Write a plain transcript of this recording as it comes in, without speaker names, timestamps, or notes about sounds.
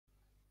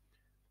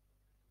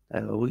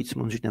It's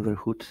G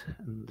Neverhood,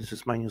 and this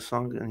is my new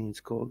song, and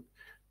it's called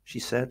She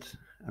Said,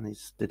 and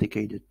it's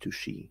dedicated to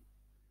she.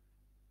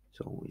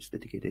 So it's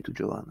dedicated to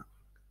Joanna.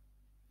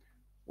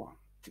 1,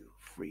 2,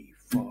 3,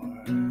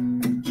 4.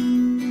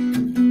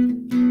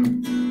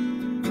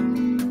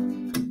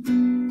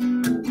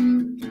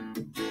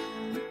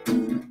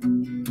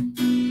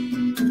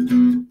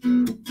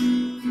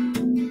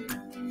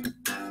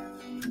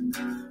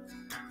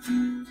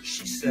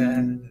 She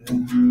said,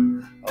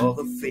 all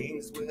the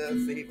things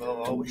with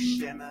evil always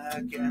shimmer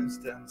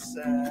against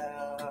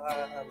themselves.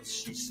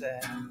 She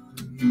said,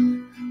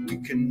 we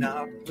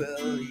cannot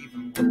believe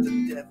in what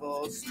the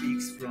devil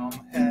speaks from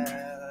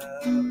hell.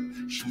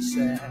 She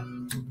said,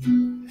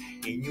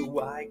 in you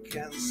I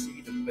can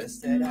see the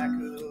best that I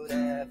could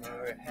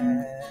ever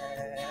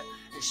have.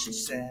 And she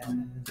said,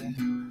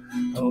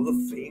 all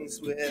the things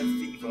with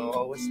evil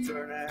always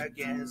turn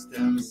against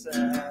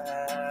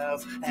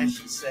themselves. And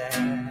she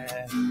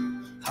said,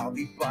 I'll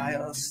be by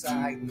your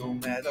side no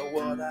matter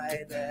what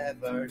I've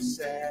ever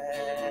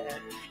said.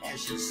 And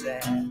she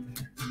said,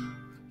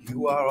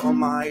 you are all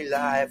my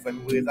life,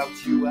 and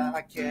without you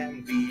I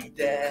can be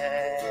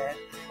dead.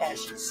 And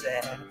she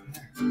said,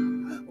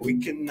 we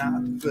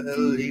cannot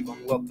believe on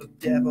what the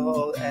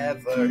devil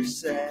ever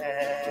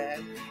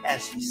said.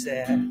 And she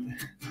said,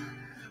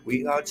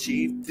 we are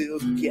cheap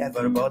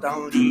together, but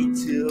only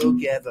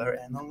together,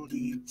 and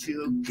only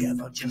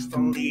together, just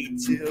only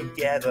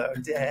together,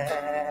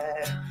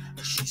 Dad.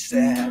 She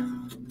said,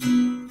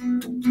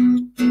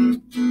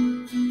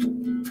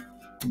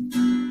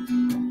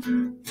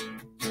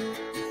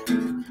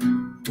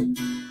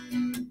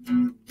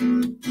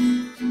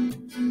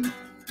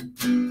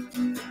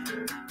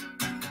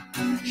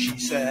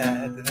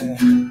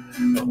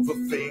 all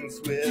the things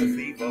with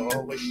evil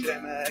always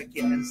shimmer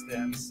against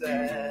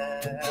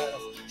themselves.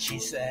 She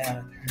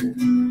said,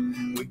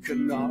 we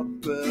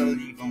cannot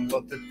believe on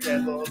what the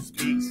devil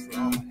speaks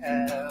from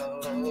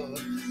hell.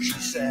 She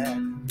said,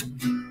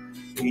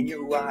 in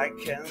you I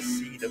can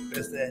see the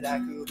best that I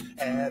could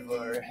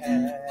ever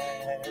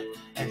have.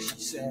 And she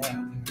said,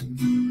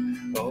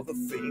 all the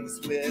things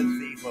with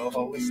evil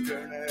always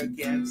turn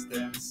against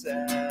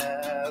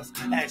themselves.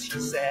 And she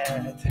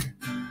said,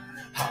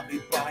 I'll be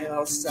by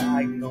your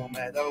side no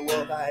matter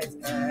what I've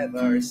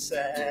ever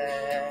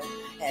said.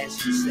 And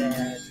she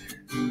said,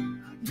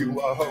 you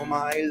are all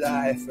my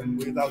life, and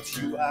without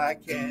you I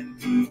can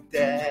be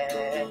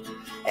dead.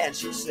 And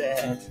she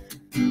said,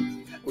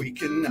 we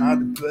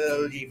cannot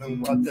believe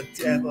in what the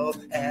devil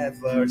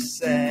ever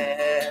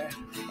said.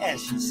 And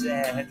she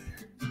said,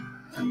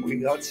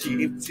 we are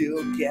cheap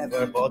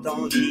together, but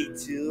only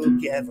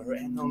together,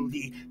 and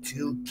only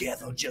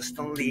together, just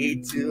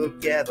only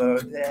together.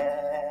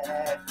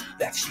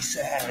 That she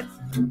said.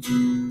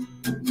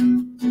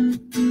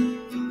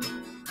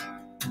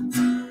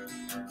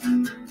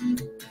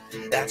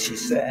 That she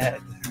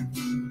said.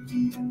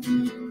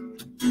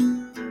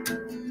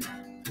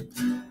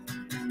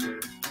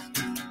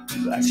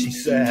 That she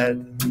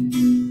said.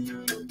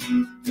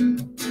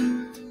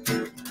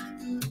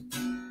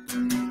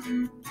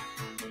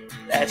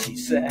 That she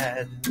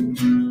said.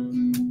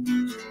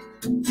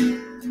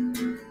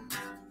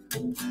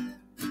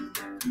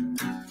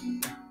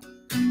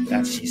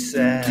 That she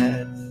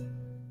said.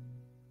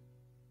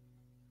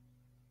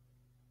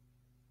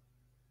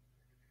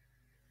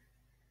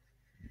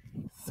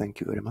 Thank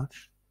you very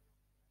much.